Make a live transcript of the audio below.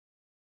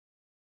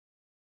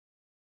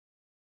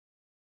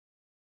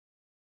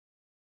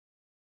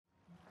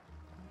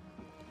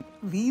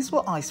These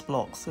were ice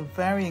blocks of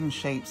varying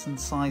shapes and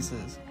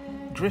sizes,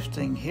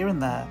 drifting here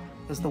and there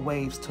as the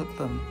waves took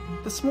them.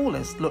 The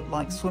smallest looked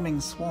like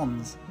swimming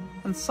swans,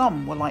 and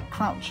some were like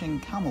crouching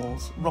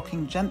camels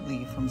rocking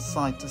gently from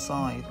side to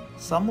side.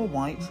 Some were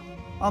white,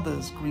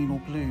 others green or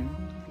blue.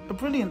 A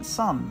brilliant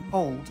sun,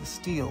 cold as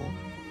steel,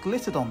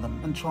 glittered on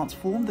them and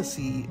transformed the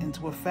sea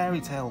into a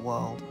fairy tale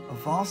world, a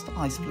vast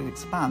ice blue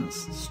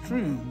expanse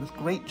strewn with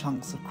great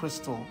chunks of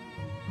crystal.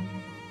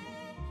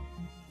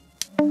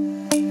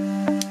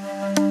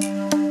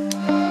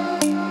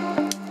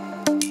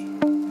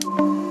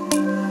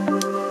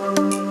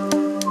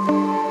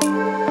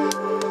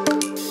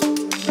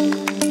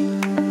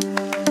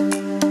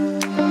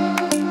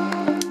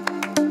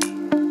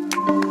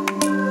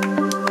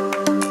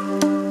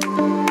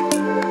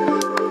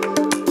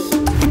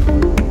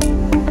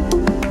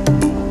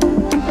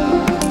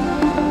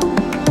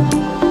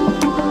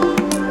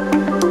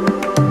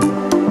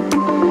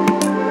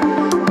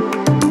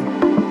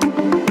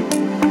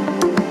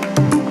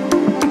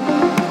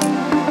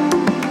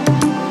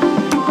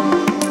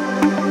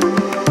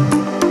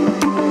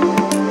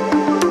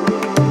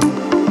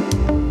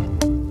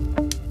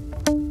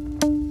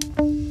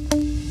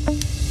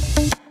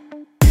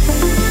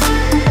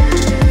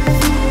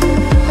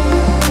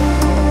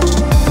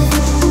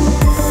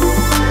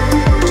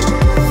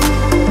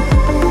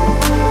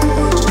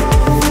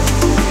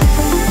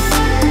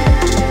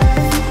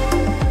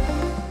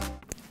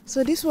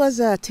 So this was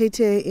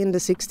Tété in the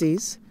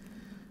 60s,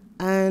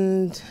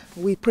 and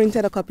we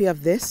printed a copy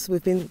of this.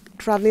 We've been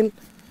traveling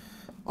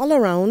all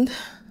around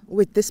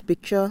with this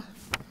picture,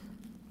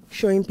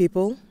 showing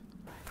people.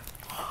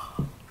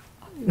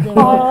 It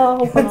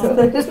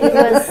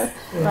was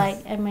like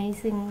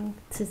amazing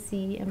to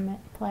see a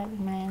black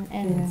man,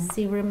 and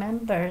she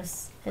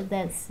remembers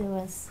that she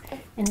was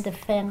in the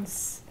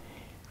fence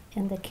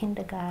in the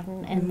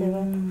kindergarten, and there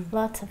were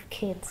lots of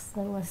kids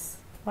that was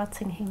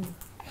watching him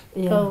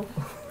go.